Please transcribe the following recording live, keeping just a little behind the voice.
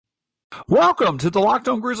Welcome to the Locked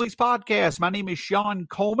On Grizzlies podcast. My name is Sean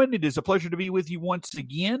Coleman. It is a pleasure to be with you once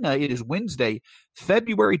again. It is Wednesday,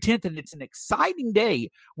 February 10th, and it's an exciting day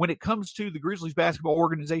when it comes to the Grizzlies basketball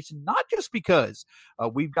organization, not just because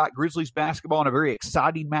we've got Grizzlies basketball in a very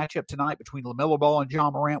exciting matchup tonight between LaMelo Ball and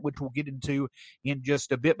John Morant, which we'll get into in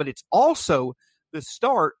just a bit, but it's also the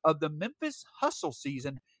start of the Memphis Hustle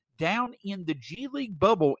season down in the G League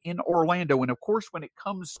bubble in Orlando. And, of course, when it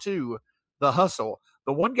comes to the Hustle,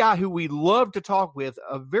 the one guy who we love to talk with,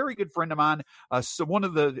 a very good friend of mine, so one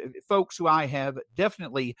of the folks who I have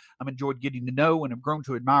definitely enjoyed getting to know and have grown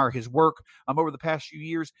to admire his work over the past few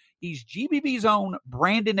years. He's GBB's own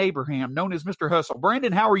Brandon Abraham, known as Mr. Hustle.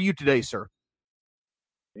 Brandon, how are you today, sir?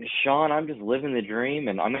 Sean, I'm just living the dream,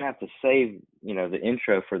 and I'm going to have to save, the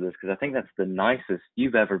intro for this because I think that's the nicest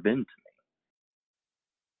you've ever been to me.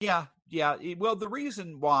 Yeah. Well, the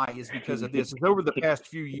reason why is because of this. Is over the past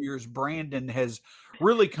few years, Brandon has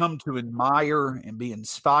really come to admire and be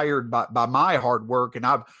inspired by my hard work, and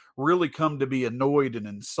I've really come to be annoyed and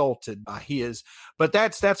insulted by his. But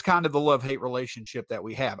that's kind of the love-hate relationship that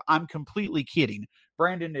we have. I'm completely kidding.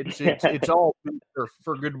 Brandon, it's all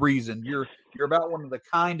for good reason. You're about one of the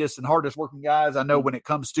kindest and hardest working guys I know when it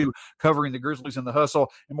comes to covering the Grizzlies and the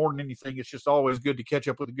Hustle. And more than anything, it's just always good to catch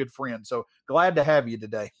up with a good friend. So glad to have you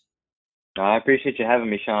today. I appreciate you having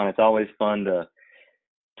me, Sean. It's always fun to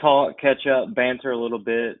talk, catch up, banter a little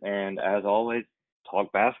bit, and as always,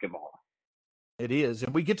 talk basketball. It is.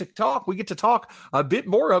 And we get to talk a bit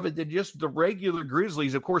more of it than just the regular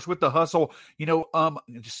Grizzlies, of course, with the Hustle,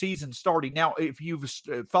 season starting. Now, if you've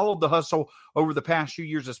followed the Hustle over the past few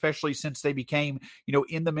years, especially since they became,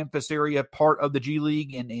 in the Memphis area, part of the G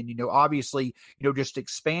League and obviously, just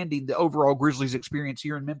expanding the overall Grizzlies experience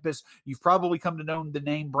here in Memphis, you've probably come to know the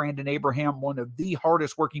name Brandon Abraham, one of the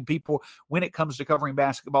hardest working people when it comes to covering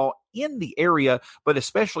basketball in the area, but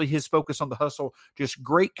especially his focus on the Hustle, just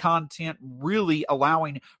great content, really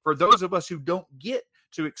allowing for those of us who don't get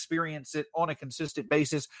to experience it on a consistent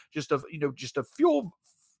basis, just a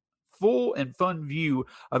full and fun view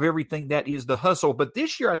of everything that is the Hustle. But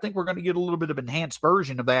this year, I think we're going to get a little bit of enhanced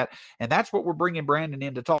version of that, and that's what we're bringing Brandon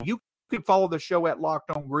in to talk. You can follow the show at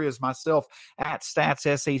Locked On Grizz, myself at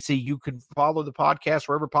StatsSAC. You can follow the podcast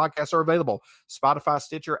wherever podcasts are available. Spotify,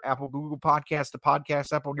 Stitcher, Apple, Google Podcasts, the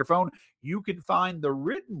podcast app on your phone. You can find the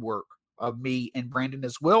written work of me and Brandon,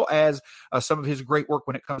 as well as some of his great work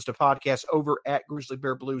when it comes to podcasts over at Grizzly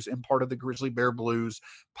Bear Blues and part of the Grizzly Bear Blues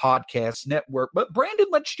podcast network. But Brandon,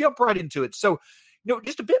 let's jump right into it. So,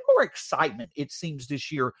 just a bit more excitement, it seems,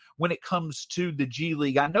 this year when it comes to the G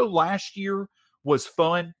League. I know last year was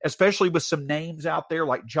fun, especially with some names out there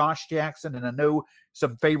like Josh Jackson, and I know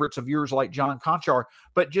some favorites of yours like John Conchar,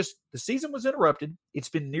 but just the season was interrupted. It's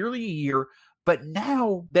been nearly a year. But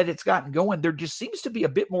now that it's gotten going, there just seems to be a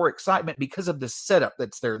bit more excitement because of the setup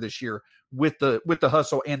that's there this year with the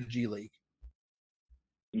Hustle and the G League.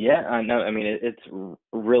 Yeah, I know. I mean, it's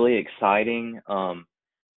really exciting.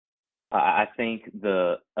 I think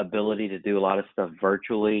the ability to do a lot of stuff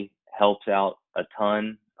virtually helps out a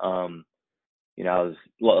ton. I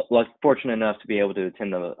was fortunate enough to be able to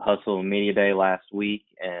attend the Hustle Media Day last week,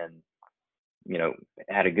 and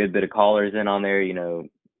had a good bit of callers in on there.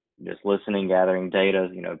 Just listening, gathering data,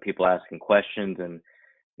 people asking questions. And,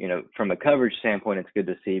 from a coverage standpoint, it's good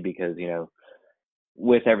to see because,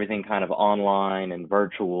 with everything kind of online and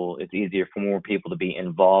virtual, it's easier for more people to be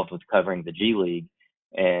involved with covering the G League.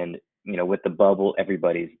 And, with the bubble,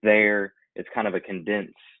 everybody's there. It's kind of a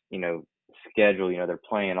condensed, schedule. They're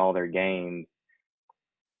playing all their games,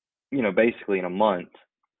 basically in a month.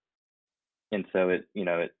 And so it's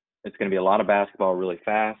going to be a lot of basketball really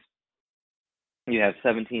fast. You have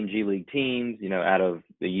 17 G League teams, out of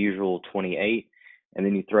the usual 28. And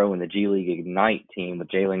then you throw in the G League Ignite team with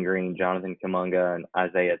Jalen Green, Jonathan Kuminga, and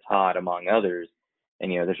Isaiah Todd, among others.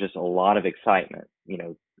 And, there's just a lot of excitement,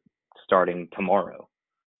 starting tomorrow,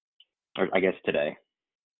 or I guess today.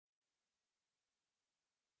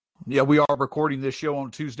 Yeah, we are recording this show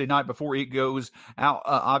on Tuesday night before it goes out,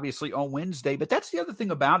 obviously on Wednesday. But that's the other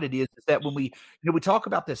thing about it is that when we talk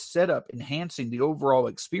about this setup enhancing the overall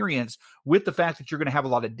experience with the fact that you're going to have a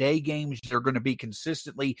lot of day games, they're going to be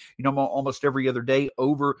consistently, almost every other day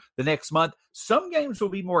over the next month. Some games will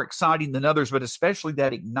be more exciting than others, but especially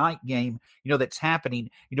that Ignite game, that's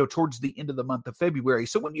happening, towards the end of the month of February.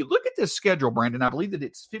 So when you look at this schedule, Brandon, I believe that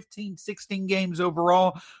it's 15, 16 games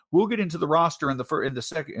overall. We'll get into the roster in the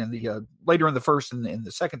later in the first and in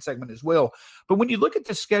the second segment as well. But when you look at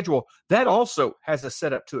the schedule, that also has a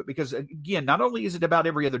setup to it because, again, not only is it about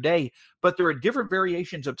every other day, but there are different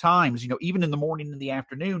variations of times, even in the morning and the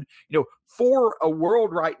afternoon, for a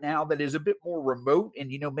world right now that is a bit more remote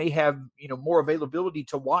and, may have, more availability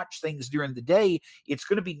to watch things during the day. It's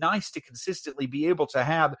going to be nice to consistently be able to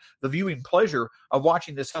have the viewing pleasure of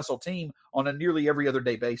watching this Hustle team on a nearly every other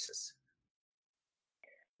day basis.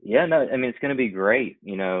 Yeah, no, I mean, it's going to be great.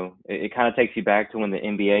 It kind of takes you back to when the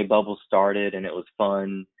NBA bubble started and it was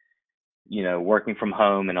fun, working from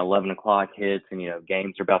home and 11 o'clock hits and,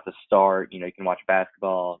 games are about to start. You can watch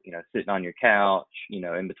basketball, sitting on your couch,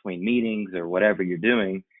 in between meetings or whatever you're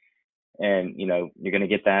doing. And, you're going to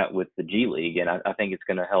get that with the G League. And I think it's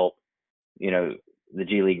going to help, the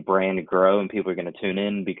G League brand to grow and people are going to tune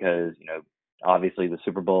in because, obviously the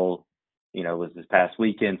Super Bowl, was this past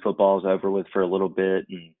weekend. Football's over with for a little bit.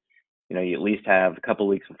 And, you at least have a couple of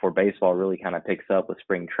weeks before baseball really kind of picks up with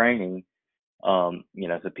spring training.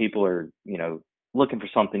 So people are, looking for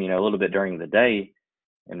something, a little bit during the day.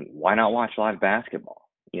 And why not watch live basketball,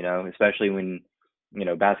 especially when,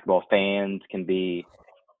 basketball fans can be,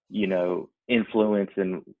 influenced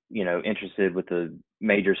and, interested with the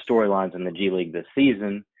major storylines in the G League this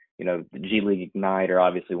season. The G League Ignite are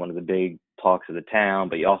obviously one of the big talks of the town,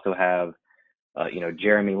 but you also have,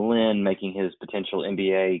 Jeremy Lin making his potential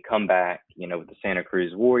NBA comeback, with the Santa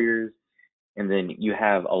Cruz Warriors. And then you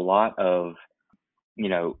have a lot of,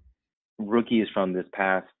 rookies from this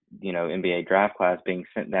past, NBA draft class being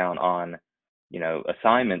sent down on,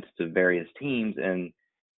 assignments to various teams. And,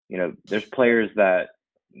 there's players that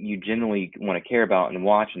you genuinely want to care about and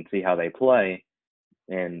watch and see how they play.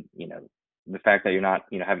 And, the fact that you're not,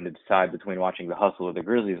 having to decide between watching the Hustle or the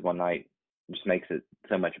Grizzlies one night just makes it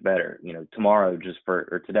so much better. Tomorrow,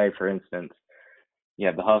 or today, for instance, you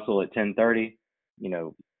have the Hustle at 10:30,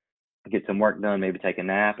 get some work done, maybe take a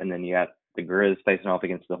nap, and then you have the Grizz facing off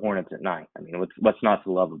against the Hornets at night. I mean, what's not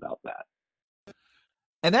to love about that?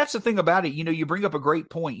 And that's the thing about it. You bring up a great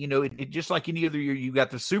point. It just like any other year, you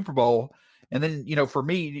got the Super Bowl. And then, for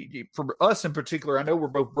me, for us in particular, I know we're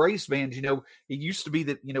both Braves fans. It used to be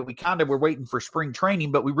that, we kind of were waiting for spring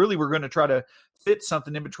training, but we really were going to try to fit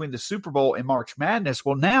something in between the Super Bowl and March Madness.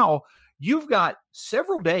 Well, now you've got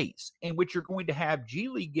several days in which you're going to have G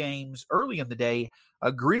League games early in the day,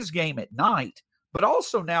 a Grizz game at night, but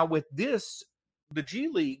also now with the G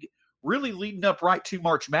League really leading up right to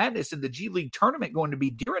March Madness and the G League tournament going to be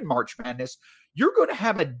during March Madness, you're going to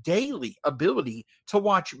have a daily ability to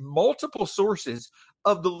watch multiple sources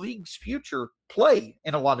of the league's future play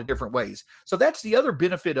in a lot of different ways. So that's the other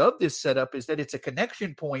benefit of this setup is that it's a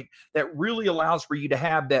connection point that really allows for you to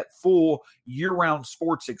have that full year-round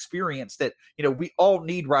sports experience that, we all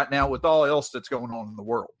need right now with all else that's going on in the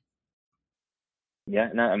world. Yeah,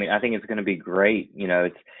 no, I mean, I think it's going to be great.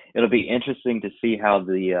 It'll be interesting to see how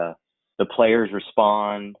the players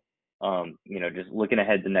respond. Just looking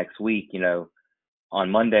ahead to next week, on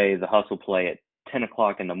Monday, the Hustle play at 10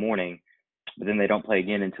 o'clock in the morning, but then they don't play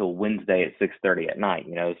again until Wednesday at 6:30 at night,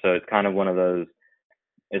 so it's kind of one of those,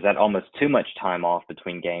 is that almost too much time off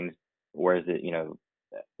between games, or is it,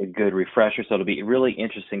 a good refresher? So it'll be really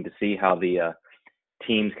interesting to see how the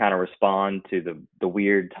teams kind of respond to the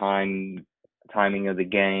weird timing of the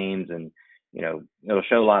games. And, it'll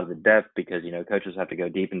show a lot of the depth because, coaches have to go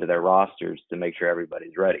deep into their rosters to make sure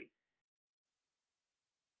everybody's ready.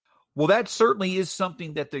 Well, that certainly is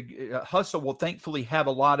something that the Hustle will thankfully have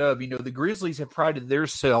a lot of. The Grizzlies have prided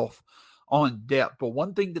themselves on depth. But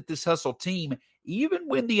one thing that this Hustle team, even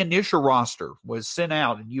when the initial roster was sent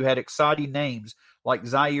out and you had exciting names like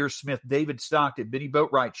Zaire Smith, David Stockton, Benny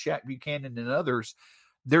Boatwright, Shaq Buchanan, and others,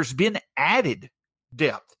 there's been added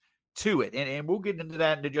depth to it. And we'll get into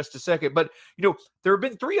that in just a second. But, there have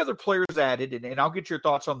been 3 other players added, and I'll get your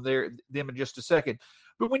thoughts on them in just a second.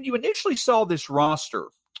 But when you initially saw this roster,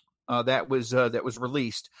 that was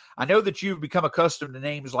released, I know that you've become accustomed to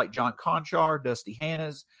names like John Conchar, Dusty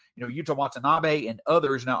Hannas, Yuta Watanabe, and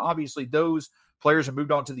others. Now, obviously, those players have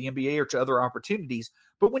moved on to the NBA or to other opportunities.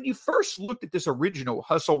 But when you first looked at this original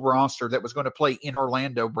Hustle roster that was going to play in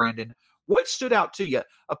Orlando, Brandon, what stood out to you?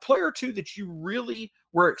 A player or two that you really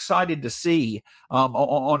were excited to see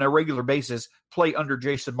on a regular basis play under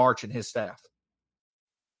Jason March and his staff?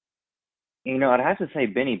 I'd have to say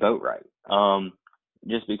Benny Boatwright.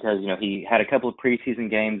 Just because, he had a couple of preseason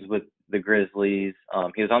games with the Grizzlies.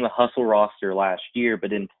 He was on the Hustle roster last year, but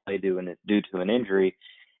didn't play due to an injury.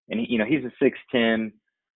 And, he's a 6'10",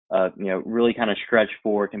 really kind of stretch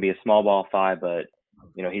four, can be a small ball 5, but,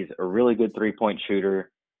 he's a really good 3-point shooter.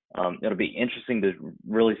 It'll be interesting to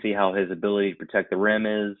really see how his ability to protect the rim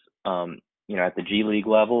is. at the G League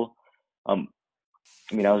level. I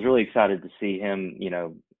mean, I was really excited to see him,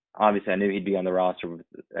 obviously I knew he'd be on the roster with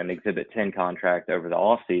an Exhibit 10 contract over the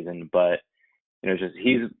off season, but, just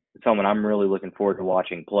he's someone I'm really looking forward to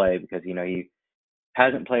watching play because, he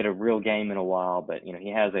hasn't played a real game in a while, but,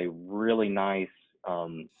 he has a really nice,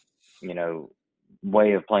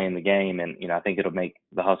 way of playing the game. And, I think it'll make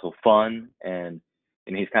the hustle fun. And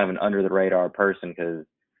he's kind of an under the radar person because,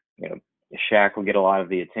 Shaq will get a lot of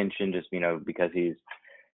the attention just, because he's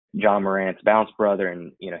John Morant's bounce brother.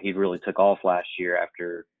 And, he really took off last year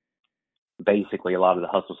after basically a lot of the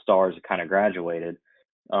hustle stars kind of graduated.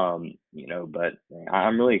 But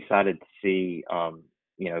I'm really excited to see,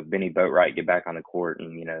 Benny Boatwright get back on the court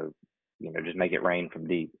and, just make it rain from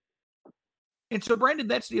deep. And so, Brandon,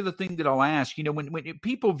 that's the other thing that I'll ask, when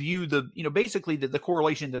people view the, basically the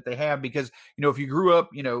correlation that they have, because, if you grew up,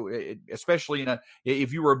 especially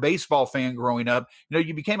if you were a baseball fan growing up,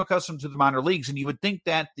 you became accustomed to the minor leagues, and you would think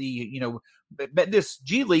that this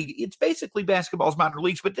G League, it's basically basketball's minor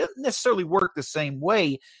leagues, but doesn't necessarily work the same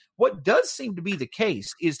way. What does seem to be the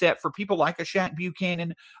case is that for people like a Shaq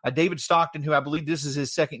Buchanan, a David Stockton, who I believe this is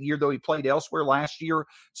his second year, though he played elsewhere last year,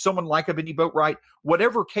 someone like a Benny Boatwright,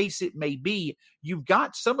 whatever case it may be, you've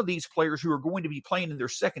got some of these players who are going to be playing in their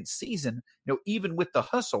second season, even with the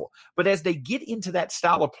hustle. But as they get into that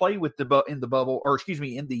style of play with in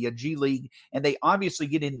the G League, and they obviously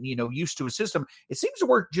get in, used to a system, it seems to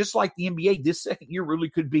work just like the NBA. This second year really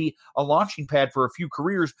could be a launching pad for a few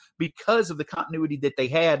careers because of the continuity that they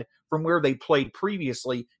had from where they played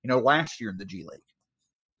previously, last year in the G League.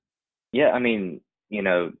 Yeah, I mean,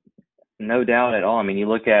 no doubt at all. I mean, you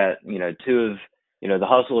look at, two of, the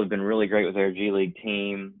Hustle have been really great with their G League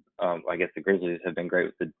team. I guess the Grizzlies have been great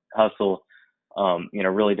with the Hustle,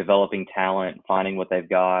 really developing talent, finding what they've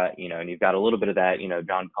got, and you've got a little bit of that,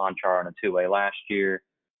 John Conchar on a two-way last year,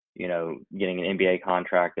 getting an NBA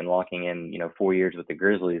contract and locking in, 4 years with the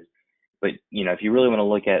Grizzlies. But, if you really want to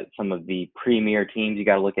look at some of the premier teams, you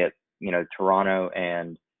got to look at, Toronto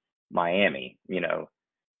and Miami.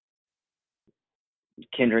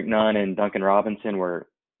 Kendrick Nunn and Duncan Robinson were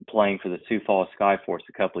playing for the Sioux Falls Skyforce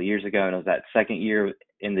a couple of years ago, and it was that second year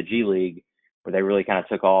in the G League where they really kind of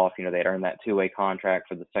took off. They'd earned that two-way contract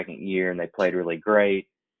for the second year, and they played really great.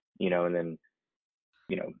 And then,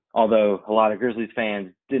 although a lot of Grizzlies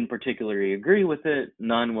fans didn't particularly agree with it,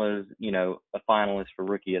 Nunn was, a finalist for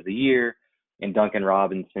Rookie of the Year, and Duncan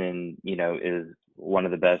Robinson, is one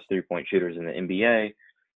of the best three-point shooters in the NBA.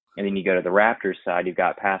 And then you go to the Raptors side, you've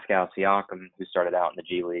got Pascal Siakam, who started out in the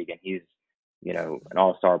G League, and he's, an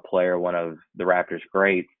all-star player, one of the Raptors'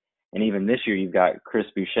 greats. And even this year, you've got Chris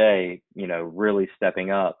Boucher, really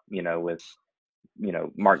stepping up, with,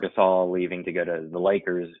 Marc Gasol leaving to go to the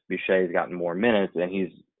Lakers. Boucher's gotten more minutes, and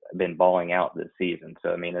he's been balling out this season.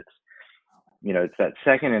 So, I mean, it's, it's that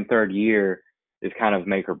second and third year is kind of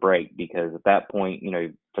make or break, because at that point,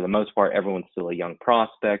 for the most part, everyone's still a young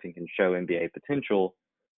prospect and can show NBA potential.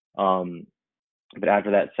 But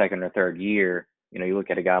after that second or third year, you look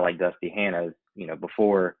at a guy like Dusty Hannah,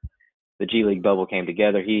 before the G League bubble came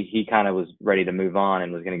together, he kind of was ready to move on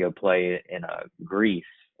and was going to go play in Greece.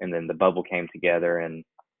 And then the bubble came together, and,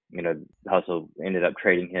 Hustle ended up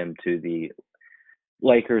trading him to the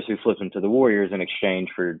Lakers, who flipped him to the Warriors in exchange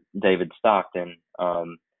for David Stockton.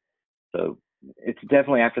 So it's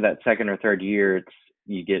definitely after that second or third year,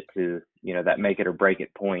 you get to, that make it or break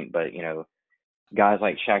it point. But, guys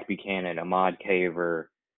like Shaq Buchanan, Ahmad Caver,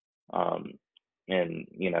 and,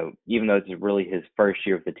 even though it's really his first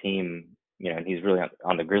year with the team, and he's really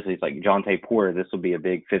on the Grizzlies, like Jonte Porter, this will be a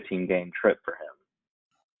big 15-game trip for him.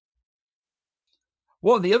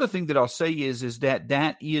 Well, the other thing that I'll say is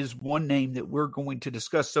that is one name that we're going to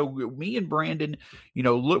discuss. So me and Brandon,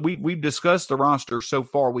 look, we've discussed the roster so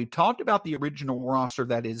far. We've talked about the original roster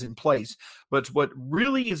that is in place, but what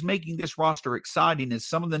really is making this roster exciting is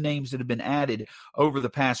some of the names that have been added over the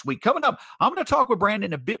past week. Coming up, I'm going to talk with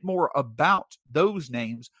Brandon a bit more about those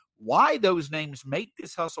names, why those names make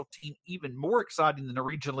this Hustle team even more exciting than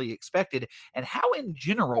originally expected, and how in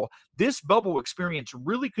general this bubble experience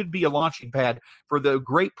really could be a launching pad for the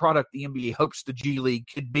great product the NBA hopes the G League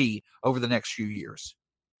could be over the next few years.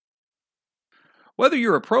 Whether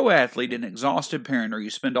you're a pro athlete, an exhausted parent, or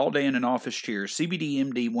you spend all day in an office chair,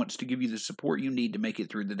 CBD wants to give you the support you need to make it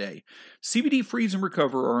through the day. CBD Freeze and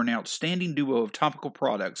Recover are an outstanding duo of topical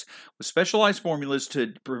products with specialized formulas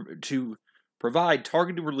to provide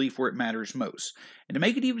targeted relief where it matters most. And to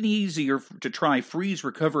make it even easier to try Freeze,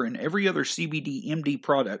 Recover, and every other CBD MD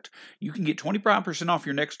product, you can get 25% off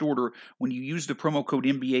your next order when you use the promo code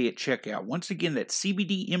MBA at checkout. Once again, that's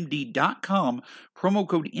CBDMD.com, promo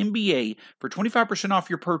code MBA for 25% off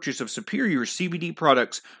your purchase of superior CBD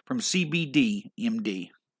products from CBD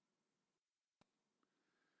MD.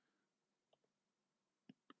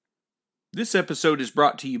 This episode is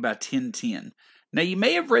brought to you by 1010. Now, you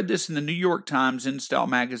may have read this in the New York Times, InStyle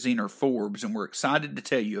Magazine, or Forbes, and we're excited to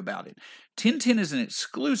tell you about it. 1010 is an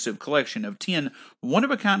exclusive collection of 10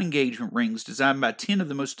 one-of-a-kind engagement rings designed by 10 of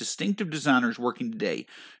the most distinctive designers working today.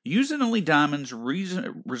 Using only diamonds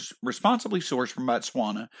responsibly sourced from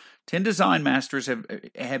Botswana, 10 design masters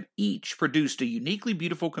have each produced a uniquely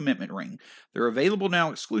beautiful commitment ring. They're available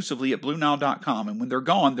now exclusively at BlueNile.com, and when they're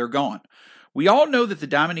gone, they're gone. We all know that the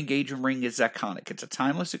diamond engagement ring is iconic. It's a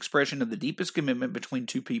timeless expression of the deepest commitment between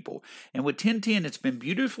two people. And with 1010, it's been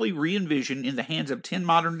beautifully re-envisioned in the hands of 10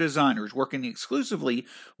 modern designers working exclusively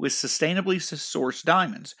with sustainably sourced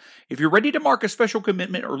diamonds. If you're ready to mark a special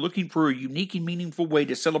commitment or looking for a unique and meaningful way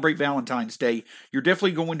to celebrate Valentine's Day, you're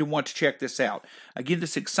definitely going to want to check this out. Again,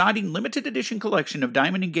 this exciting limited edition collection of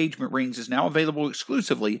diamond engagement rings is now available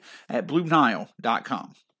exclusively at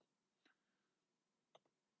BlueNile.com.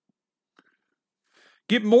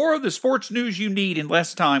 Get more of the sports news you need in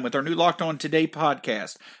less time with our new Locked On Today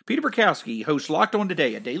podcast. Peter Bukowski hosts Locked On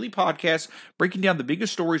Today, a daily podcast breaking down the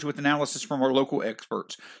biggest stories with analysis from our local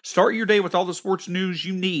experts. Start your day with all the sports news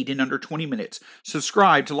you need in under 20 minutes.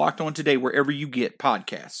 Subscribe to Locked On Today wherever you get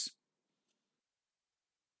podcasts.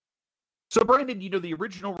 So, Brandon, the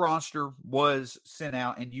original roster was sent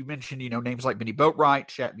out, and you mentioned, names like Benny Boatwright,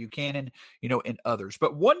 Shaq Buchanan, and others.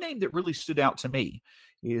 But one name that really stood out to me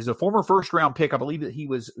is a former first-round pick. I believe that he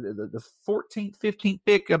was the 14th, 15th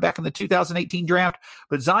pick back in the 2018 draft.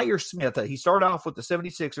 But Zaire Smith, he started off with the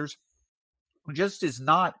 76ers. Just is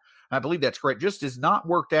not, I believe that's correct, just has not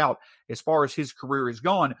worked out as far as his career is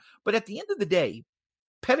gone. But at the end of the day,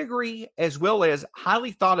 pedigree as well as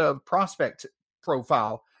highly thought of prospect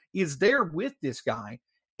profile is there with this guy,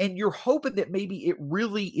 and you're hoping that maybe it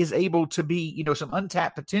really is able to be, some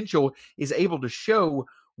untapped potential is able to show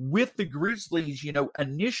with the Grizzlies,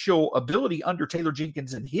 initial ability under Taylor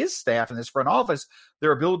Jenkins and his staff in this front office,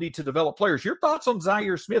 their ability to develop players. Your thoughts on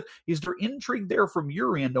Zaire Smith? Is there intrigue there from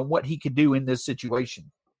your end on what he could do in this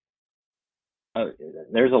situation?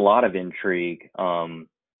 There's a lot of intrigue, probably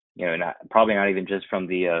not even just from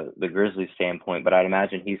the Grizzlies standpoint, but I'd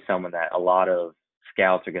imagine he's someone that a lot of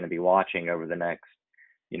scouts are going to be watching over the next,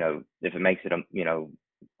 if it makes it,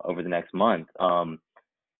 over the next month.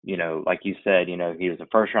 Like you said, he was a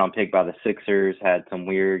first round pick by the Sixers, had some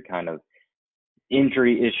weird kind of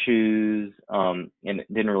injury issues, and it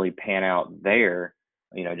didn't really pan out there,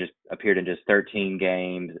 just appeared in just 13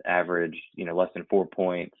 games, averaged, less than 4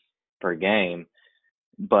 points per game.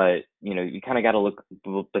 But, you kind of got to look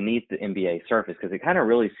beneath the NBA surface, because it kind of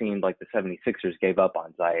really seemed like the 76ers gave up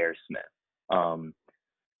on Zaire Smith.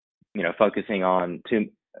 Focusing on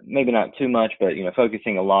maybe not too much, but,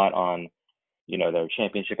 focusing a lot on, their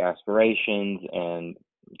championship aspirations, and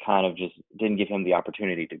kind of just didn't give him the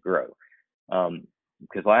opportunity to grow.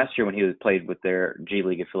 Because last year when he was played with their G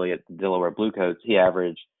League affiliate, the Delaware Bluecoats, he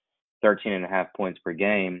averaged 13.5 points per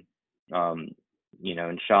game, and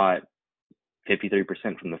shot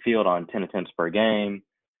 53% from the field on 10 attempts per game.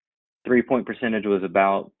 3-point percentage was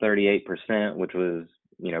about 38%, which was,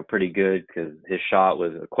 pretty good, because his shot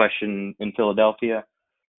was a question in Philadelphia.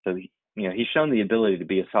 So, he's shown the ability to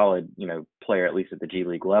be a solid, player, at least at the G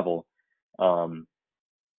League level. So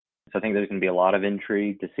I think there's going to be a lot of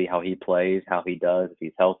intrigue to see how he plays, how he does, if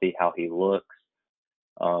he's healthy, how he looks.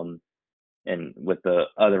 And with the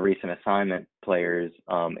other recent assignment players,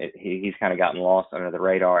 he's kind of gotten lost under the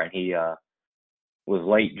radar, and he was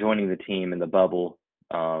late joining the team in the bubble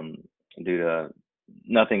due to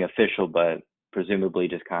nothing official, but presumably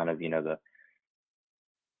just kind of, the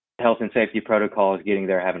health and safety protocols, getting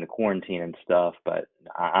there, having to quarantine and stuff. But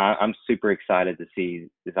I'm super excited to see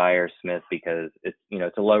Zaire Smith, because it's,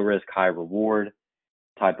 it's a low risk, high reward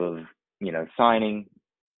type of, signing.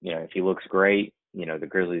 If he looks great, the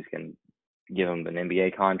Grizzlies can give him an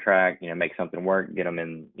NBA contract, make something work, get him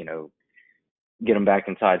in, get him back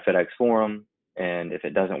inside FedEx Forum. And if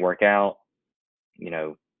it doesn't work out,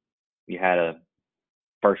 you had a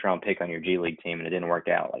first round pick on your G League team and it didn't work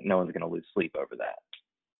out. Like, no one's going to lose sleep over that.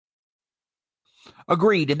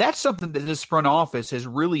 Agreed. And that's something that this front office has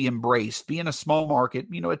really embraced, being a small market,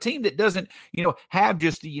 a team that doesn't, have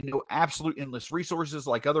just the, absolute endless resources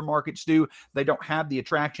like other markets do. They don't have the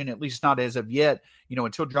attraction, at least not as of yet,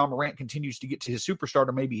 until John Morant continues to get to his superstar,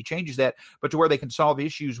 or maybe he changes that, but to where they can solve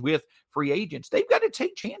issues with free agents. They've got to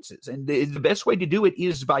take chances. And the best way to do it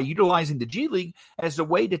is by utilizing the G League as a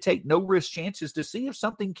way to take no risk chances to see if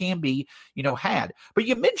something can be, had. But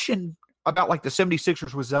you mentioned about like the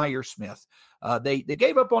 76ers with Zaire Smith. They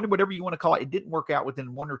gave up on him, whatever you want to call it. It didn't work out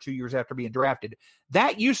within 1 or 2 years after being drafted.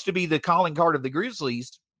 That used to be the calling card of the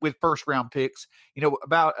Grizzlies with first-round picks,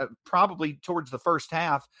 about probably towards the first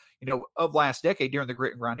half, of last decade during the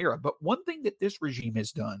grit and grind era. But one thing that this regime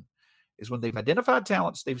has done is when they've identified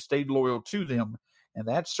talents, they've stayed loyal to them. And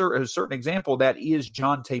that's a certain example that is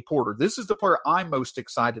Jonte Porter. This is the player I'm most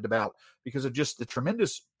excited about because of just the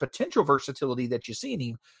tremendous potential versatility that you see in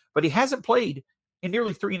him. But he hasn't played in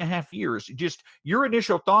nearly 3.5 years. Just your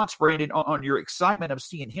initial thoughts, Brandon, on your excitement of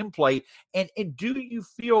seeing him play. And do you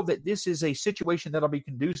feel that this is a situation that'll be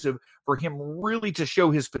conducive for him really to show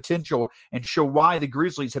his potential and show why the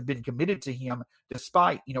Grizzlies have been committed to him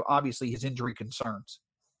despite, obviously his injury concerns?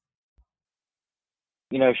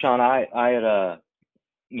 Sean, I had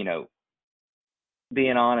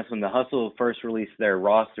being honest, when the Hustle first released their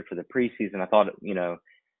roster for the preseason, I thought,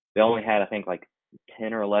 they only had, I think, like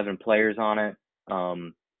 10 or 11 players on it.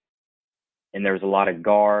 And there was a lot of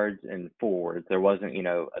guards and forwards. There wasn't,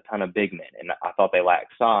 a ton of big men. And I thought they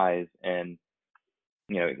lacked size. And,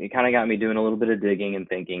 it kind of got me doing a little bit of digging and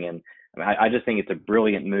thinking. And I just think it's a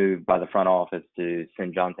brilliant move by the front office to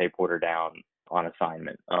send Jonte Porter down on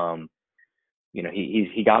assignment.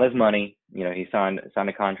 He got his money. He signed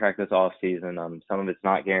a contract this offseason. Some of it's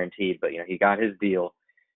not guaranteed, but he got his deal,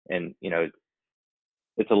 and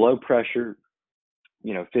it's a low pressure,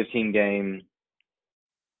 15-game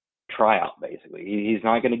tryout basically. He's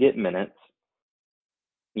not going to get minutes,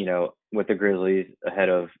 with the Grizzlies ahead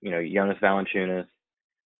of Jonas Valanciunas,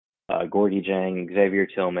 Gorgie Jang, Xavier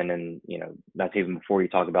Tillman, and that's even before you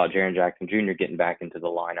talk about Jaren Jackson Jr. getting back into the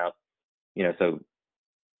lineup. So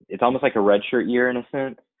it's almost like a redshirt year in a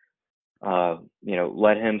sense.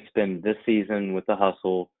 Let him spend this season with the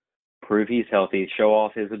Hustle, prove he's healthy, show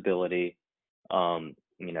off his ability.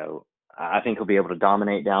 I think he'll be able to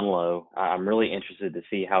dominate down low. I'm really interested to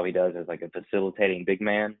see how he does as like a facilitating big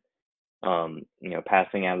man,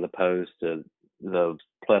 passing out of the post to the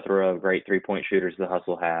plethora of great three-point shooters the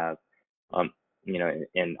Hustle have,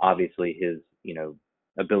 and obviously his,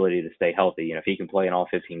 ability to stay healthy. If he can play in all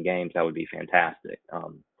 15 games, that would be fantastic.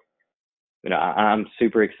 I'm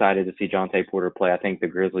super excited to see Jonte Porter play. I think the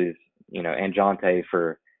Grizzlies, and Jonte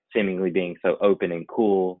for seemingly being so open and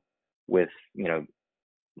cool with,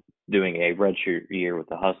 doing a redshirt year with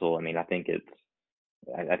the Hustle. I think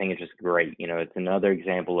it's just great. It's another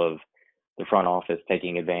example of the front office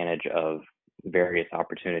taking advantage of various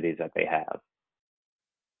opportunities that they have.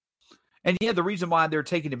 And yeah, the reason why they're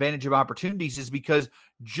taking advantage of opportunities is because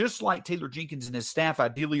just like Taylor Jenkins and his staff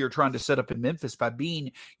ideally are trying to set up in Memphis by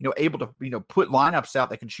being, able to, put lineups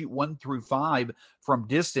out that can shoot 1 through 5 from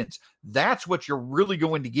distance. That's what you're really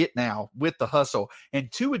going to get now with the Hustle.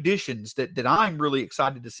 And 2 additions that I'm really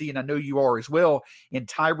excited to see, and I know you are as well, in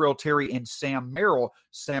Tyrell Terry and Sam Merrill.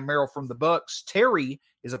 Sam Merrill from the Bucks. Terry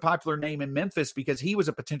is a popular name in Memphis because he was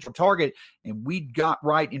a potential target, and we got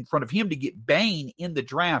right in front of him to get Bane in the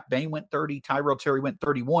draft. Bane went 30, Tyrell Terry went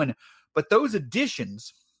 31. But those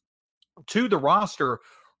additions to the roster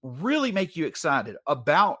really make you excited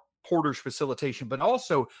about Porter's facilitation, but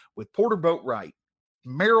also with Porter Boatwright,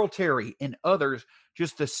 Merrill Terry, and others,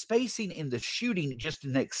 just the spacing and the shooting, just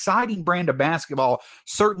an exciting brand of basketball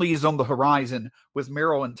certainly is on the horizon with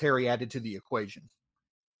Merrill and Terry added to the equation.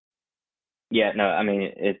 Yeah, no,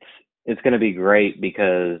 it's going to be great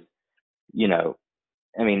because,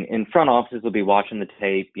 in front offices will be watching the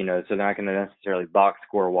tape, so they're not going to necessarily box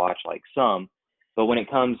score watch like some. But when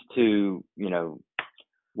it comes to,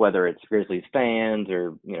 whether it's Grizzlies fans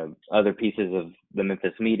or, other pieces of the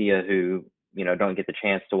Memphis media who, don't get the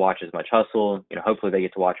chance to watch as much Hustle, hopefully they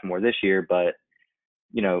get to watch more this year. But,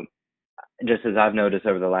 just as I've noticed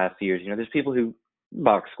over the last few years, there's people who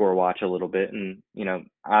box score watch a little bit. And,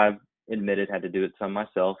 I've admitted had to do it some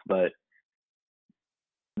myself, but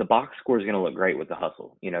the box score is going to look great with the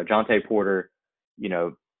Hustle. Jonte Porter,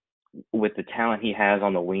 with the talent he has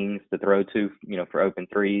on the wings to throw to, for open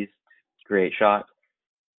threes, create shots.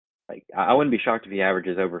 Like, I wouldn't be shocked if he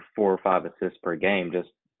averages over 4 or 5 assists per game, just,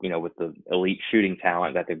 with the elite shooting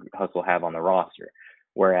talent that the Hustle have on the roster.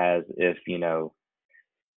 Whereas if, the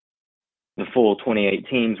full 28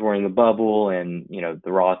 teams were in the bubble and,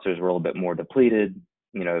 the rosters were a little bit more depleted,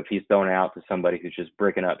 if he's throwing it out to somebody who's just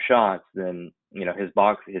bricking up shots, then,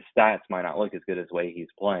 his stats might not look as good as the way he's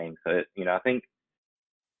playing. So, I think,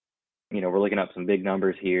 we're looking up some big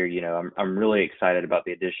numbers here. I'm really excited about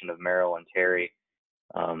the addition of Merrill and Terry.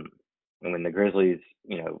 And when the Grizzlies,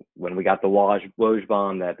 when we got the Woj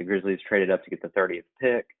bomb that the Grizzlies traded up to get the 30th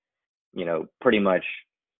pick, pretty much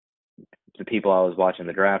the people I was watching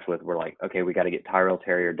the draft with were like, okay, we got to get Tyrell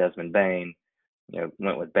Terry or Desmond Bane.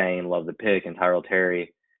 Went with Bane, loved the pick, and Tyrell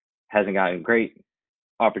Terry hasn't gotten great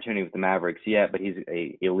opportunity with the Mavericks yet, but he's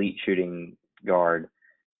a elite shooting guard.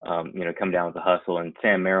 Come down with the hustle. And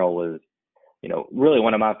Sam Merrill was, really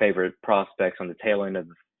one of my favorite prospects on the tail end of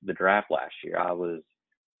the draft last year. I was,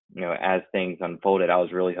 as things unfolded, I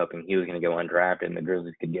was really hoping he was going to go undrafted and the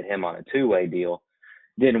Grizzlies could get him on a two-way deal.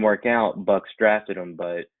 Didn't work out. Bucks drafted him,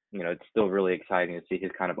 but, it's still really exciting to see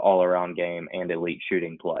his kind of all-around game and elite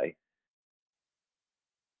shooting play.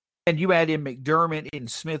 And you add in McDermott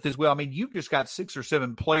and Smith as well. I mean, you've just got 6 or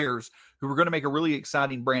 7 players who are going to make a really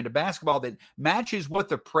exciting brand of basketball that matches what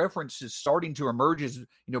the preference is starting to emerge as,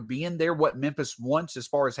 being there, what Memphis wants as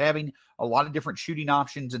far as having a lot of different shooting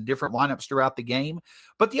options and different lineups throughout the game.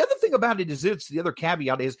 But the other thing about it is the other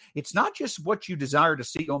caveat is it's not just what you desire to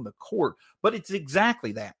see on the court, but it's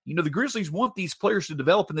exactly that. The Grizzlies want these players to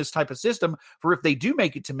develop in this type of system for if they do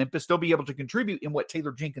make it to Memphis, they'll be able to contribute in what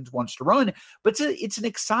Taylor Jenkins wants to run. But it's an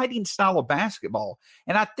exciting style of basketball.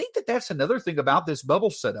 And I think that that's another thing about this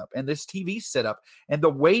bubble setup and this TV setup and the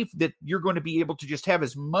way that you're going to be able to just have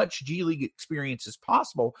as much G League experience as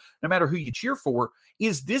possible, no matter who you cheer for,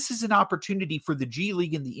 is this is an opportunity for the G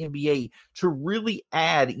League and the NBA to really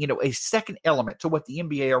add, a second element to what the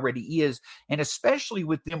NBA already is. And especially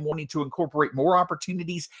with them wanting to incorporate more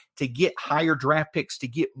opportunities to get higher draft picks, to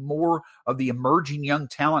get more of the emerging young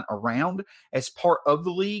talent around as part of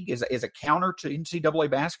the league, as a counter to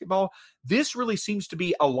NCAA basketball. This really seems to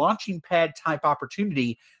be a launching pad type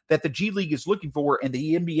opportunity that the G League is looking for and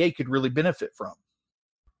the NBA could really benefit from.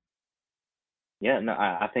 Yeah, no,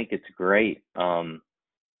 I think it's great.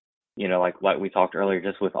 Like we talked earlier,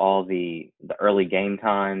 just with all the early game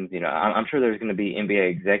times, I'm sure there's going to be NBA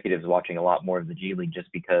executives watching a lot more of the G League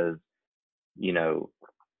just because,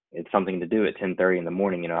 it's something to do at 10:30 in the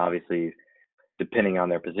morning. Obviously, depending on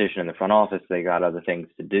their position in the front office, they got other things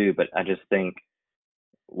to do. But I just think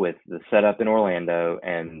with the setup in Orlando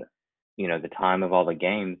and, the time of all the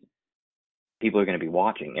games, people are going to be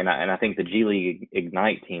watching. And I think the G League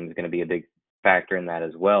Ignite team is going to be a big factor in that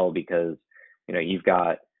as well, because, you've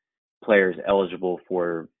got players eligible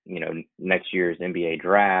for, next year's NBA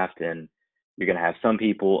draft, and you're going to have some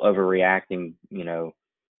people overreacting,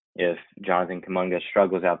 if Jonathan Kuminga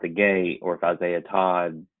struggles out the gate, or if Isaiah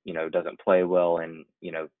Todd, doesn't play well in,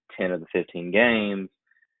 10 of the 15 games,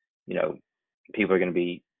 people are going to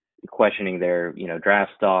be questioning their,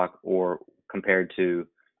 draft stock, or compared to,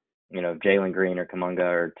 Jalen Green or Kuminga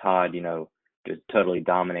or Todd, just totally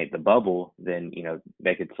dominate the bubble, then,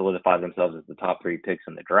 they could solidify themselves as the top 3 picks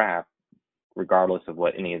in the draft, regardless of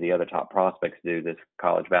what any of the other top prospects do this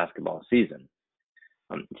college basketball season.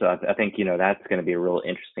 So I think, that's going to be a real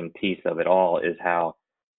interesting piece of it all, is how,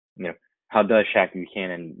 how does Shaq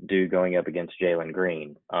Buchanan do going up against Jalen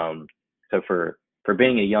Green? So for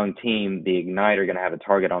being a young team, the Ignite are going to have a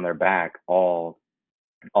target on their back all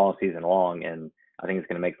season long, and I think it's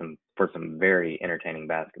going to make for some very entertaining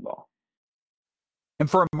basketball. And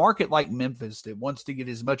for a market like Memphis that wants to get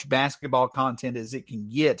as much basketball content as it can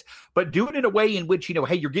get, but do it in a way in which,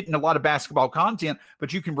 hey, you're getting a lot of basketball content,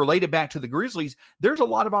 but you can relate it back to the Grizzlies, there's a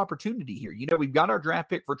lot of opportunity here. We've got our draft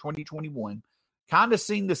pick for 2021, kind of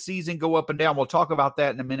seeing the season go up and down. We'll talk about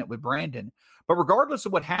that in a minute with Brandon. But regardless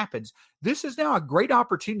of what happens, this is now a great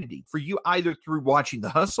opportunity for you, either through watching the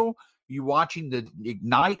Hustle, you watching the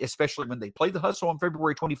Ignite, especially when they play the Hustle on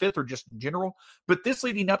February 25th, or just in general. But this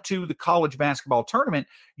leading up to the college basketball tournament,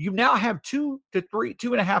 you now have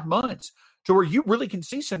 2.5 months to where you really can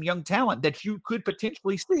see some young talent that you could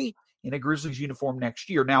potentially see in a Grizzlies uniform next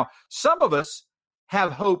year. Now, some of us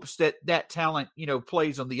have hopes that talent,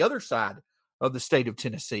 plays on the other side of the state of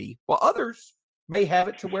Tennessee, while others may have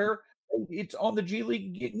it to where it's on the G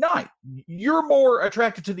League Ignite. You're more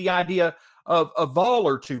attracted to the idea of a Vol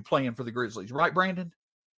or two playing for the Grizzlies, right, Brandon?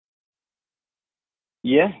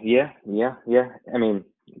 Yeah. I mean,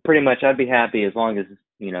 pretty much I'd be happy as long as,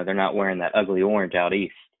 they're not wearing that ugly orange out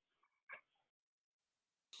east.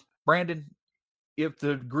 Brandon, if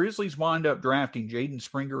the Grizzlies wind up drafting Jaden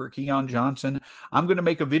Springer or Keon Johnson, I'm going to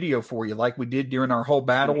make a video for you like we did during our whole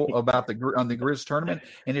battle about on the Grizz tournament,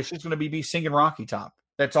 and it's just going to be me singing Rocky Top.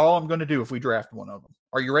 That's all I'm going to do if we draft one of them.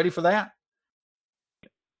 Are you ready for that?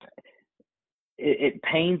 It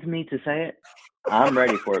pains me to say it, I'm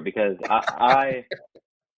ready for it because I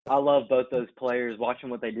love both those players. Watching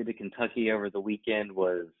what they did to Kentucky over the weekend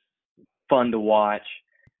was fun to watch.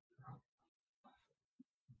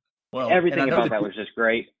 Well, Everything about that was just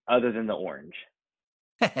great, other than the orange.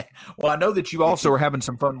 Well, I know that you also are having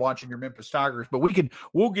some fun watching your Memphis Tigers, but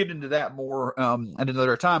we'll get into that more at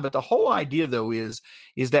another time. But the whole idea, though, is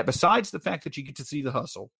that besides the fact that you get to see the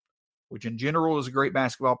hustle, which in general is a great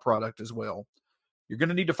basketball product as well, you're going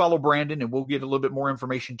to need to follow Brandon, and we'll get a little bit more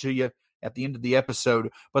information to you at the end of the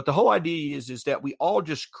episode. But the whole idea is that we all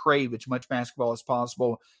just crave as much basketball as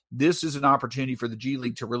possible. This is an opportunity for the G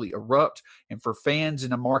League to really erupt, and for fans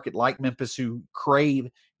in a market like Memphis who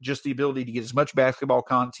crave just the ability to get as much basketball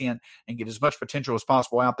content and get as much potential as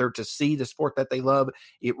possible out there to see the sport that they love.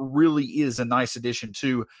 It really is a nice addition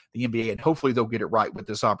to the NBA, and hopefully they'll get it right with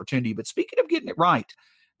this opportunity. But speaking of getting it right,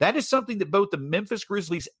 that is something that both the Memphis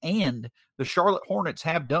Grizzlies and the Charlotte Hornets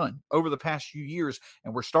have done over the past few years,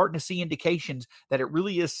 and we're starting to see indications that it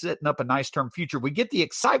really is setting up a nice term future. We get the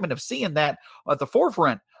excitement of seeing that at the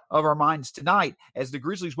forefront of our minds tonight as the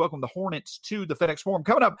Grizzlies welcome the Hornets to the FedEx Forum.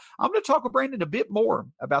 Coming up, I'm going to talk with Brandon a bit more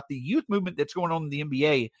about the youth movement that's going on in the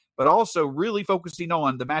NBA, but also really focusing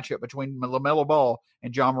on the matchup between LaMelo Ball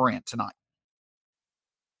and Ja Morant tonight.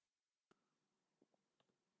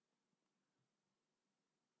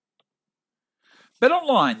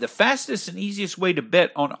 BetOnline, the fastest and easiest way to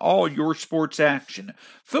bet on all your sports action.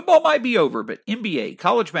 Football might be over, but NBA,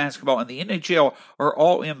 college basketball, and the NHL are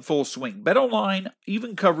all in full swing. BetOnline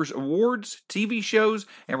even covers awards, TV shows,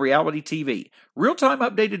 and reality TV. Real-time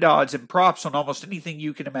updated odds and props on almost anything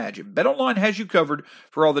you can imagine. BetOnline has you covered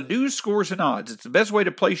for all the news, scores, and odds. It's the best way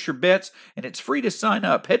to place your bets, and it's free to sign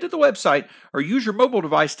up. Head to the website or use your mobile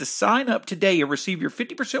device to sign up today and receive your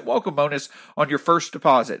 50% welcome bonus on your first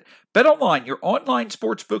deposit. BetOnline, your online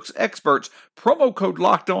sportsbooks experts. Promo code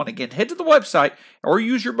Locked On. Again, head to the website or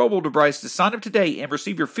use your mobile device to sign up today and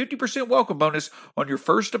receive your 50% welcome bonus on your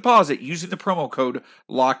first deposit using the promo code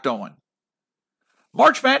Locked On.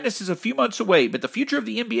 March Madness is a few months away, but the future of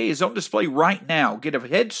the NBA is on display right now. Get a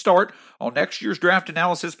head start on next year's draft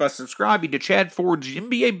analysis by subscribing to Chad Ford's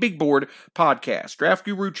NBA Big Board podcast. Draft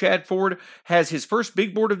guru Chad Ford has his first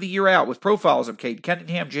Big Board of the year out with profiles of Cade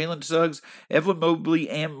Cunningham, Jalen Suggs, Evelyn Mobley,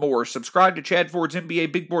 and more. Subscribe to Chad Ford's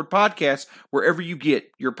NBA Big Board podcast wherever you get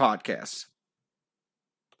your podcasts.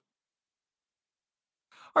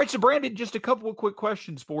 All right, so Brandon, just a couple of quick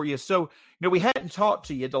questions for you. So, we hadn't talked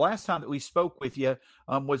to you. The last time that we spoke with you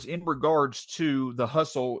was in regards to the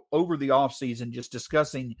hustle over the offseason, just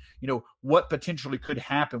discussing, what potentially could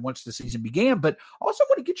happen once the season began. But also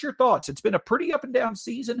want to get your thoughts. It's been a pretty up and down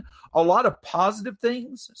season, a lot of positive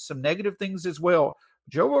things, some negative things as well.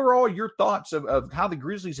 Joe, overall, your thoughts of how the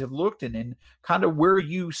Grizzlies have looked and kind of where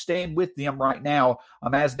you stand with them right now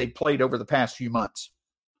as they played over the past few months.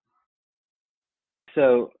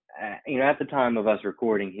 So, at the time of us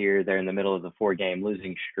recording here, they're in the middle of the 4-game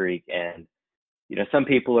losing streak. And, some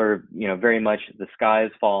people are, very much the sky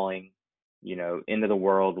is falling, into the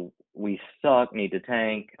world. We suck, need to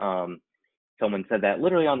tank. Someone said that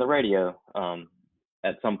literally on the radio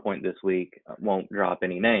at some point this week. Won't drop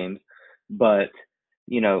any names. But,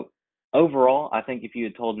 overall, I think if you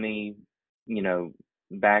had told me,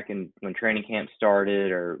 back when training camp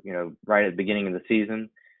started or, right at the beginning of the season,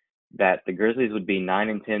 that the Grizzlies would be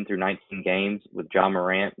 9-10 through 19 games with Ja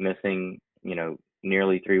Morant missing,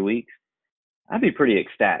 nearly 3 weeks, I'd be pretty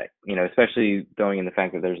ecstatic, especially throwing in the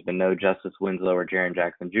fact that there's been no Justice Winslow or Jaren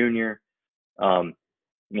Jackson Jr. The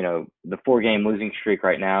 4-game losing streak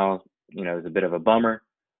right now, is a bit of a bummer,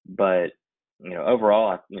 but,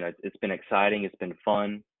 overall, it's been exciting. It's been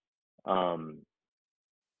fun. Covering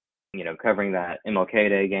that MLK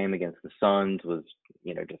Day game against the Suns was,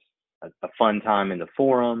 just a fun time in the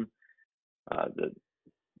Forum.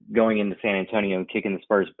 Going into San Antonio and kicking the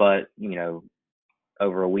Spurs' butt,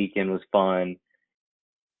 over a weekend was fun.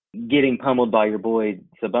 Getting pummeled by your boy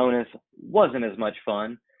Sabonis wasn't as much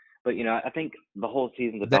fun, but I think the whole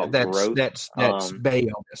season's about growth. That's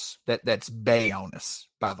Bayonis. That's Bayonis,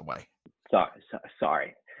 by the way.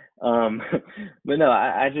 Sorry. But no,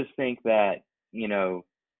 I just think that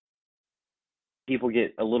people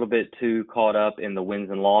get a little bit too caught up in the wins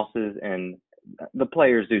and losses, and the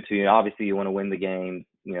players do too. Obviously, you want to win the game.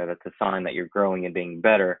 That's a sign that you're growing and being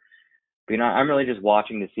better. But I'm really just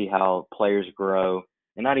watching to see how players grow,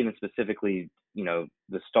 and not even specifically,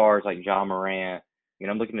 the stars like Ja Morant.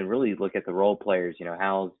 I'm looking to really look at the role players.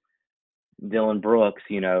 How's Dylan Brooks?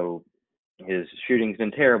 His shooting's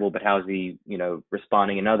been terrible, but how's he,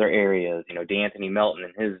 responding in other areas? DeAnthony Melton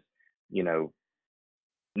and his,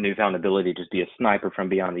 newfound ability to just be a sniper from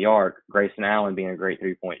beyond the arc. Grayson Allen being a great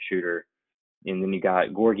 3-point shooter. And then you got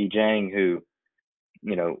Gorgie Jang, who,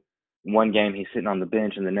 one game he's sitting on the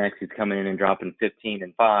bench, and the next he's coming in and dropping 15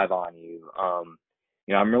 and 5 on you.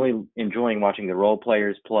 I'm really enjoying watching the role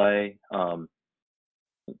players play, and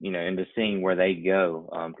just seeing where they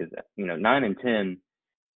go. Because 9-10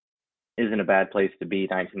 isn't a bad place to be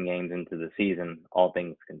 19 games into the season, all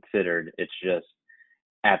things considered. It's just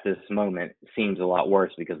at this moment seems a lot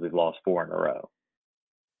worse because we've lost 4 in a row.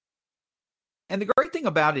 And the great thing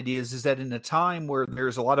about it is that in a time where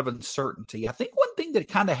there's a lot of uncertainty, I think one thing that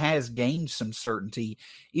kind of has gained some certainty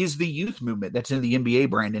is the youth movement that's in the NBA,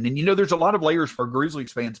 Brandon. And, there's a lot of layers for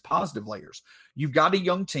Grizzlies fans, positive layers. You've got a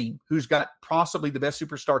young team who's got possibly the best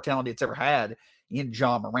superstar talent it's ever had in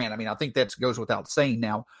Ja Morant. I mean, I think that goes without saying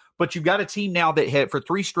now. But you've got a team now that for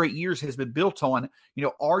 3 straight years has been built on,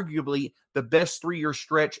 arguably the best 3-year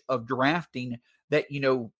stretch of drafting that,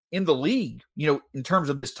 in the league, in terms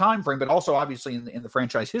of this time frame, but also obviously in the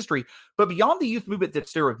franchise history. But beyond the youth movement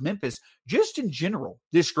that's there of Memphis, just in general,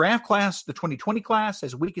 this draft class, the 2020 class,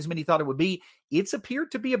 as weak as many thought it would be, it's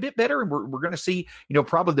appeared to be a bit better. And we're going to see,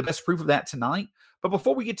 probably the best proof of that tonight. But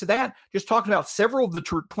before we get to that, just talking about several of the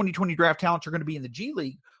 2020 draft talents are going to be in the G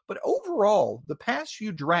League. But overall, the past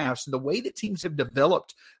few drafts and the way that teams have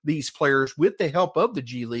developed these players with the help of the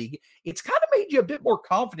G League, it's kind of made you a bit more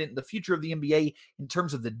confident in the future of the NBA in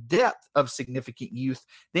terms of the depth of significant youth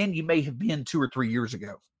than you may have been 2 or 3 years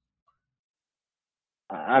ago.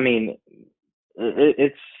 I mean,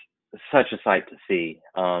 it's such a sight to see.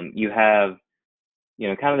 You have,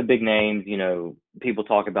 kind of the big names, people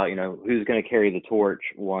talk about, who's going to carry the torch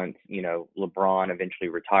once, LeBron eventually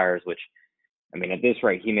retires, which, I mean, at this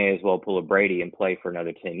rate, he may as well pull a Brady and play for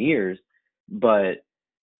another 10 years. But,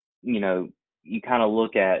 you kind of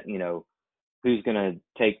look at, who's going to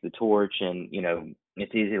take the torch. And,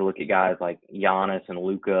 it's easy to look at guys like Giannis and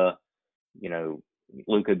Luka,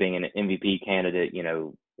 Luka being an MVP candidate,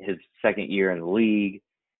 his second year in the league.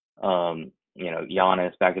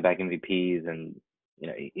 Giannis back-to-back MVPs, and,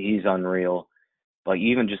 he's unreal. But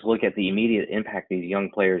you even just look at the immediate impact these young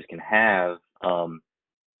players can have.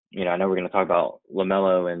 I know we're going to talk about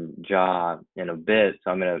LaMelo and Ja in a bit,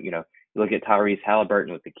 so I'm going to, look at Tyrese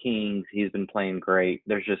Halliburton with the Kings. He's been playing great.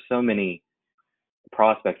 There's just so many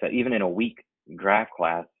prospects that even in a weak draft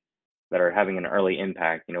class that are having an early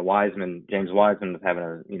impact. James Wiseman was having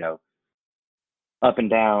a, up and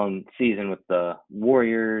down season with the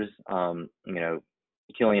Warriors.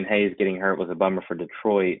 Killian Hayes getting hurt was a bummer for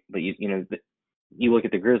Detroit, but you look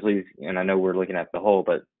at the Grizzlies, and I know we're looking at the whole,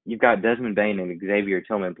 but you've got Desmond Bane and Xavier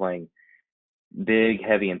Tillman playing big,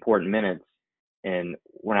 heavy, important minutes, and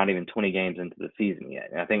we're not even 20 games into the season yet.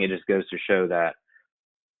 And I think it just goes to show that,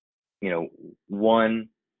 one,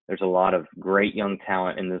 there's a lot of great young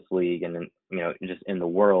talent in this league and, just in the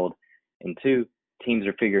world. And two, teams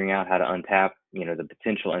are figuring out how to untap, the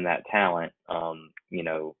potential in that talent,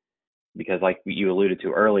 because like you alluded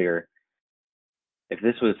to earlier, if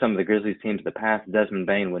this was some of the Grizzlies teams of the past, Desmond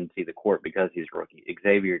Bane wouldn't see the court because he's a rookie.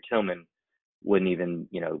 Xavier Tillman wouldn't even,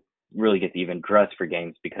 really get to even dress for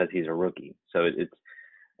games because he's a rookie. So it's,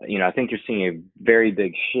 I think you're seeing a very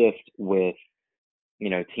big shift with,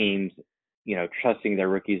 teams, trusting their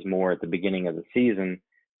rookies more at the beginning of the season.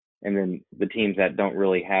 And then the teams that don't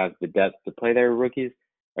really have the depth to play their rookies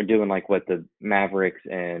are doing like what the Mavericks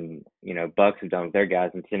and, Bucks have done with their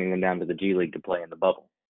guys and sending them down to the G League to play in the bubble.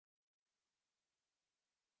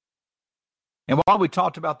 And while we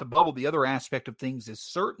talked about the bubble, the other aspect of things is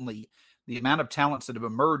certainly the amount of talents that have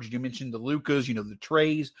emerged. You mentioned the Lukas, the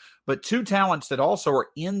Trays, but 2 talents that also are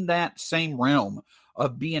in that same realm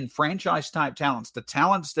of being franchise-type talents. The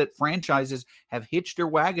talents that franchises have hitched their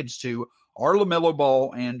wagons to are LaMelo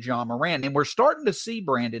Ball and Ja Morant. And we're starting to see,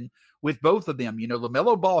 Brandon, with both of them.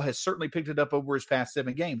 LaMelo Ball has certainly picked it up over his past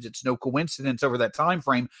 7 games. It's no coincidence over that time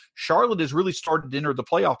frame. Charlotte has really started to enter the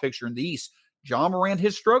playoff picture in the East. Ja Morant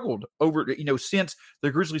has struggled over, since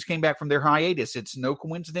the Grizzlies came back from their hiatus. It's no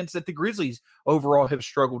coincidence that the Grizzlies overall have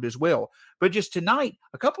struggled as well. But just tonight,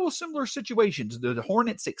 a couple of similar situations. The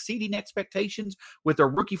Hornets exceeding expectations with their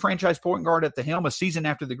rookie franchise point guard at the helm a season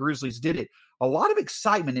after the Grizzlies did it. A lot of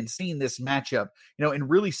excitement in seeing this matchup,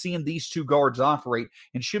 and really seeing these 2 guards operate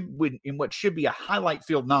in what should be a highlight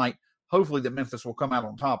filled night. Hopefully that Memphis will come out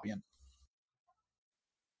on top in.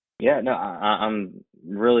 Yeah, no, I'm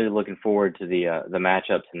really looking forward to the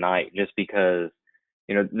matchup tonight, just because,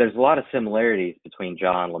 there's a lot of similarities between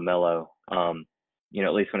Ja and LaMelo.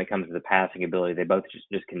 At least when it comes to the passing ability, they both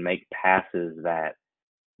just can make passes that,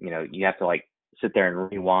 you have to like sit there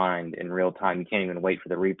and rewind in real time. You can't even wait for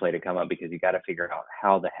the replay to come up because you got to figure out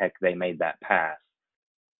how the heck they made that pass.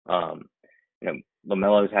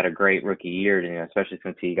 LaMelo's had a great rookie year, especially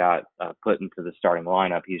since he got put into the starting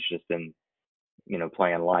lineup. He's just been,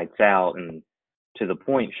 playing lights out. And to the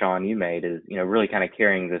point, Sean, you made is, really kind of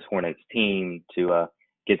carrying this Hornets team to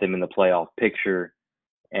get them in the playoff picture.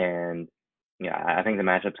 And, I think the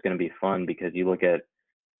matchup's going to be fun because you look at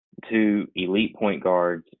two elite point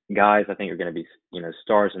guards, guys I think are going to be,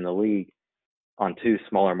 stars in the league on two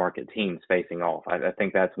smaller market teams facing off. I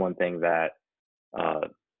think that's one thing that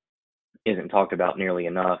isn't talked about nearly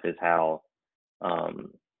enough is how,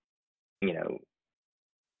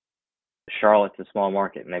 Charlotte's a small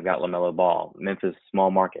market and they've got LaMelo Ball. Memphis,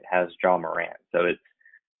 small market, has Ja Morant. So it's,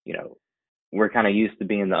 we're kind of used to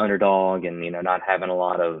being the underdog and, not having a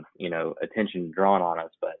lot of, attention drawn on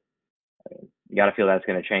us. But you got to feel that's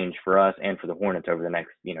going to change for us and for the Hornets over the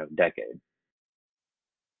next, decade.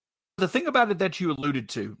 The thing about it that you alluded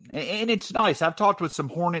to, and it's nice. I've talked with some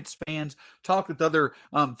Hornets fans, talked with other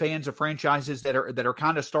fans of franchises that are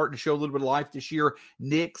kind of starting to show a little bit of life this year,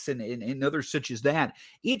 Knicks and others such as that.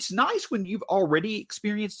 It's nice when you've already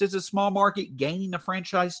experienced as a small market, gaining a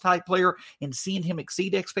franchise type player and seeing him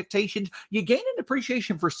exceed expectations. You gain an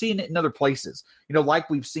appreciation for seeing it in other places, like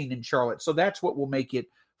we've seen in Charlotte. So that's what will make it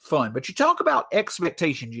fun. But you talk about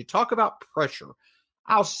expectations, you talk about pressure.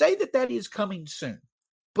 I'll say that is coming soon,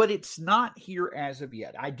 but it's not here as of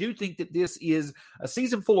yet. I do think that this is a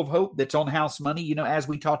season full of hope that's on house money, as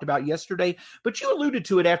we talked about yesterday. But you alluded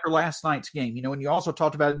to it after last night's game, and you also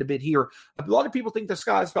talked about it a bit here. A lot of people think the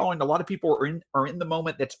sky is falling. A lot of people are in the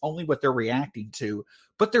moment. That's only what they're reacting to.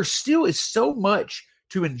 But there still is so much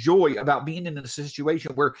to enjoy about being in a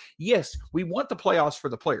situation where, yes, we want the playoffs for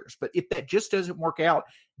the players, but if that just doesn't work out,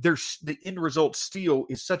 the end result still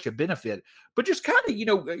is such a benefit. But just kind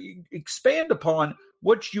of, expand upon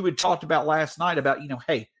what you had talked about last night about,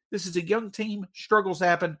 hey, this is a young team, struggles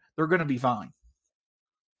happen, they're going to be fine.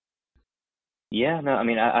 Yeah, no, I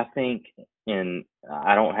mean, I think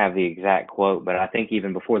I don't have the exact quote, but I think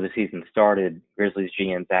even before the season started, Grizzlies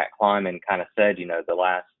GM Zach Kleiman kind of said, the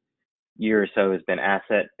last year or so has been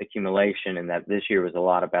asset accumulation, and that this year was a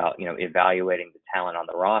lot about, evaluating the talent on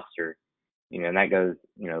the roster, and that goes,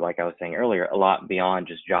 like I was saying earlier, a lot beyond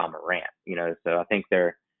just Ja Morant, so I think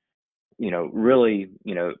they're, really,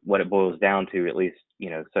 what it boils down to, at least,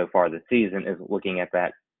 so far this season, is looking at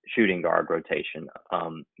that shooting guard rotation,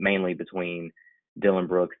 mainly between Dillon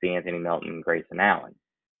Brooks, DeAnthony Melton, and Grayson Allen.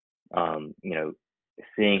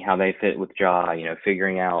 Seeing how they fit with Ja,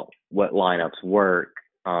 figuring out what lineups work,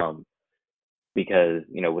 because,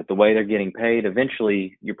 with the way they're getting paid,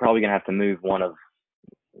 eventually you're probably going to have to move one of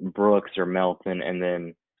Brooks or Melton, and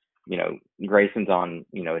then, Grayson's on,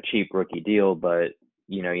 a cheap rookie deal, but,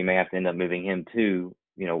 you may have to end up moving him too,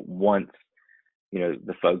 once,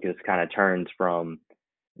 the focus kind of turns from,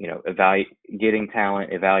 getting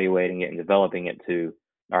talent, evaluating it and developing it to,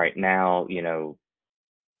 all right, now,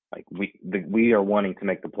 like we are wanting to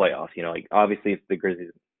make the playoffs, like obviously if the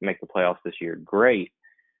Grizzlies make the playoffs this year, great.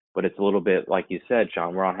 But it's a little bit like you said,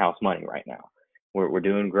 Sean. We're on house money right now. We're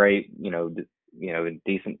doing great, in a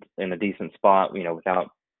decent spot, without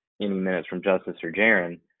any minutes from Justice or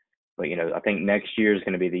Jaren. But I think next year is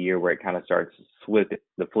going to be the year where it kind of starts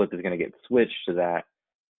the flip is going to get switched to that.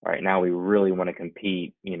 All right, now we really want to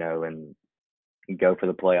compete, and go for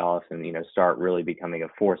the playoffs, and start really becoming a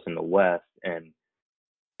force in the West. And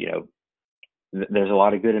there's a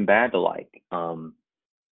lot of good and bad to like.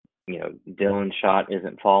 Dillon's shot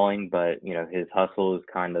isn't falling, but, his hustle is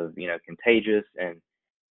kind of, contagious. And,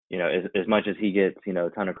 as much as he gets, a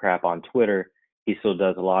ton of crap on Twitter, he still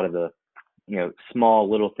does a lot of the, small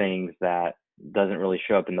little things that doesn't really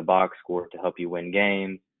show up in the box score to help you win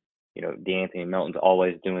games. DeAnthony Melton's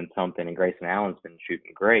always doing something, and Grayson Allen's been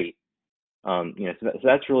shooting great. So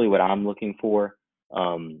that's really what I'm looking for.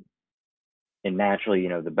 And naturally,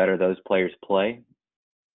 the better those players play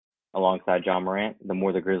alongside Ja Morant, the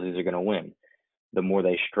more the Grizzlies are going to win. The more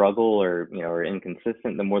they struggle or, are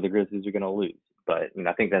inconsistent, the more the Grizzlies are going to lose. But,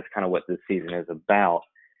 I think that's kind of what this season is about,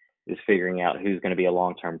 is figuring out who's going to be a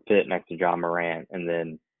long-term fit next to Ja Morant. And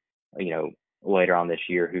then, later on this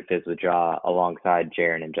year, who fits with Ja alongside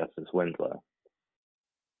Jaren and Justice Winslow.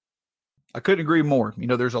 I couldn't agree more.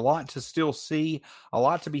 There's a lot to still see, a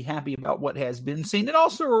lot to be happy about what has been seen, and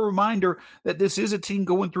also a reminder that this is a team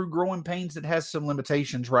going through growing pains that has some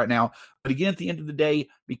limitations right now. But again, at the end of the day,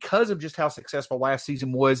 because of just how successful last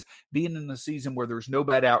season was, being in the season where there's no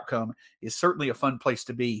bad outcome is certainly a fun place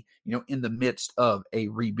to be, in the midst of a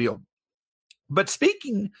rebuild. But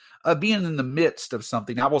speaking of being in the midst of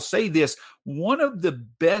something, I will say this: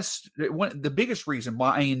 the biggest reason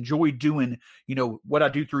why I enjoy doing, what I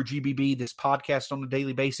do through GBB, this podcast on a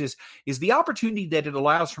daily basis, is the opportunity that it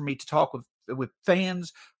allows for me to talk with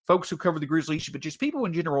fans, folks who cover the Grizzlies, but just people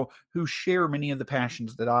in general who share many of the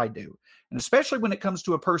passions that I do. And especially when it comes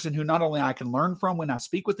to a person who not only I can learn from when I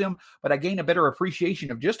speak with them, but I gain a better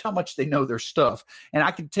appreciation of just how much they know their stuff. And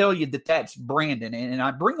I can tell you that that's Brandon. And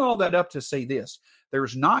I bring all that up to say this.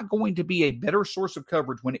 There's not going to be a better source of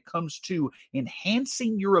coverage when it comes to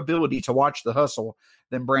enhancing your ability to watch the hustle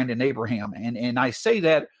than Brandon Abraham. And I say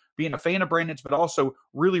that being a fan of Brandon's, but also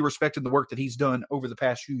really respecting the work that he's done over the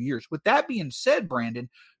past few years. With that being said, Brandon,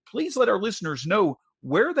 please let our listeners know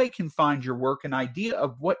where they can find your work, an idea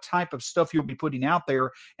of what type of stuff you'll be putting out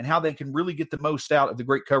there, and how they can really get the most out of the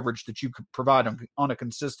great coverage that you could provide on a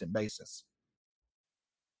consistent basis.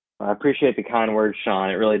 I appreciate the kind words,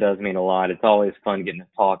 Sean. It really does mean a lot. It's always fun getting to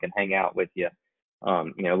talk and hang out with you.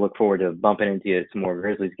 Look forward to bumping into you at some more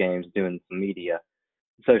Grizzlies games, doing some media,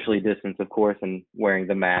 socially distanced, of course, and wearing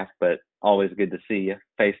the mask, but always good to see you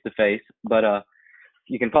face to face. But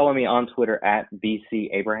you can follow me on Twitter at BC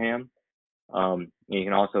Abraham. You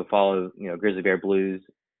can also follow, Grizzly Bear Blues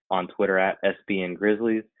on Twitter at SBN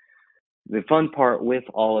Grizzlies. The fun part with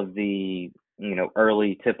all of the,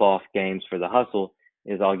 early tip-off games for the hustle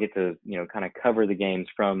is I'll get to, kind of cover the games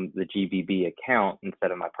from the GBB account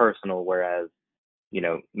instead of my personal, whereas,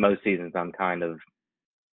 most seasons I'm kind of,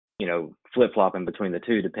 flip-flopping between the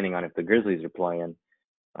two, depending on if the Grizzlies are playing.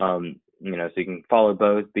 So you can follow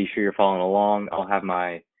both. Be sure you're following along. I'll have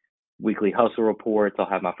my weekly hustle reports. I'll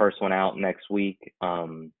have my first one out next week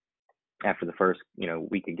after the first,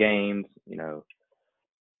 week of games,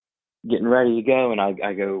 getting ready to go. And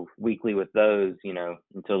I go weekly with those,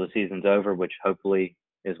 until the season's over, which hopefully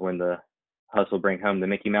is when the hustle bring home the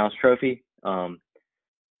Mickey Mouse trophy.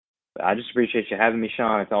 But I just appreciate you having me,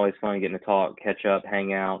 Sean. It's always fun getting to talk, catch up,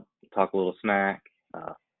 hang out, talk a little smack,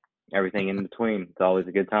 everything in between. It's always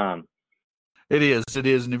a good time. It is.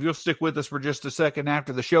 And if you'll stick with us for just a second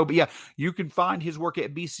after the show, but yeah, you can find his work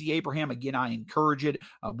at BC Abraham. Again, I encourage it.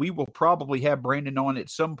 We will probably have Brandon on at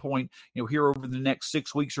some point, here over the next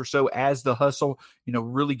 6 weeks or so as the hustle,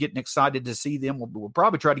 really getting excited to see them. We'll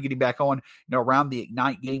probably try to get him back on, around the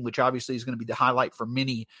Ignite game, which obviously is going to be the highlight for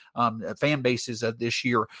many fan bases this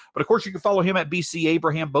year. But of course, you can follow him at BC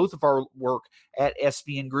Abraham, both of our work at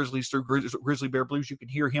SBN Grizzlies through Grizzly Bear Blues. You can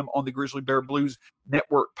hear him on the Grizzly Bear Blues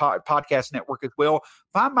Network podcast network as well.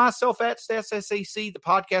 Find myself at StatsSAC, the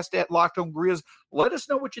podcast at Locked On Grizz. Let us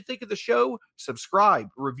know what you think of the show. Subscribe,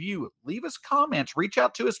 review, leave us comments, reach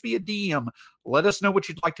out to us via DM. Let us know what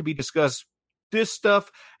you'd like to be discussed. This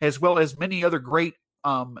stuff, as well as many other great,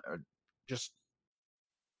 just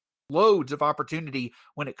loads of opportunity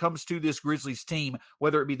when it comes to this Grizzlies team,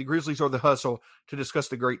 whether it be the Grizzlies or the hustle, to discuss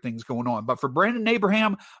the great things going on. But for Brandon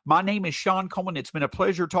Abraham, my name is Sean Coleman. It's been a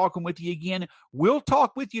pleasure talking with you again. We'll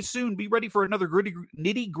talk with you soon. Be ready for another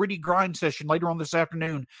nitty-gritty grind session later on this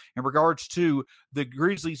afternoon in regards to the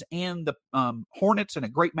Grizzlies and the Hornets, and a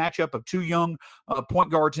great matchup of two young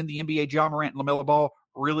point guards in the NBA, Ja Morant and LaMelo Ball.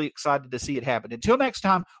 Really excited to see it happen. Until next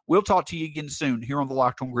time, we'll talk to you again soon here on the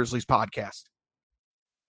Locked On Grizzlies podcast.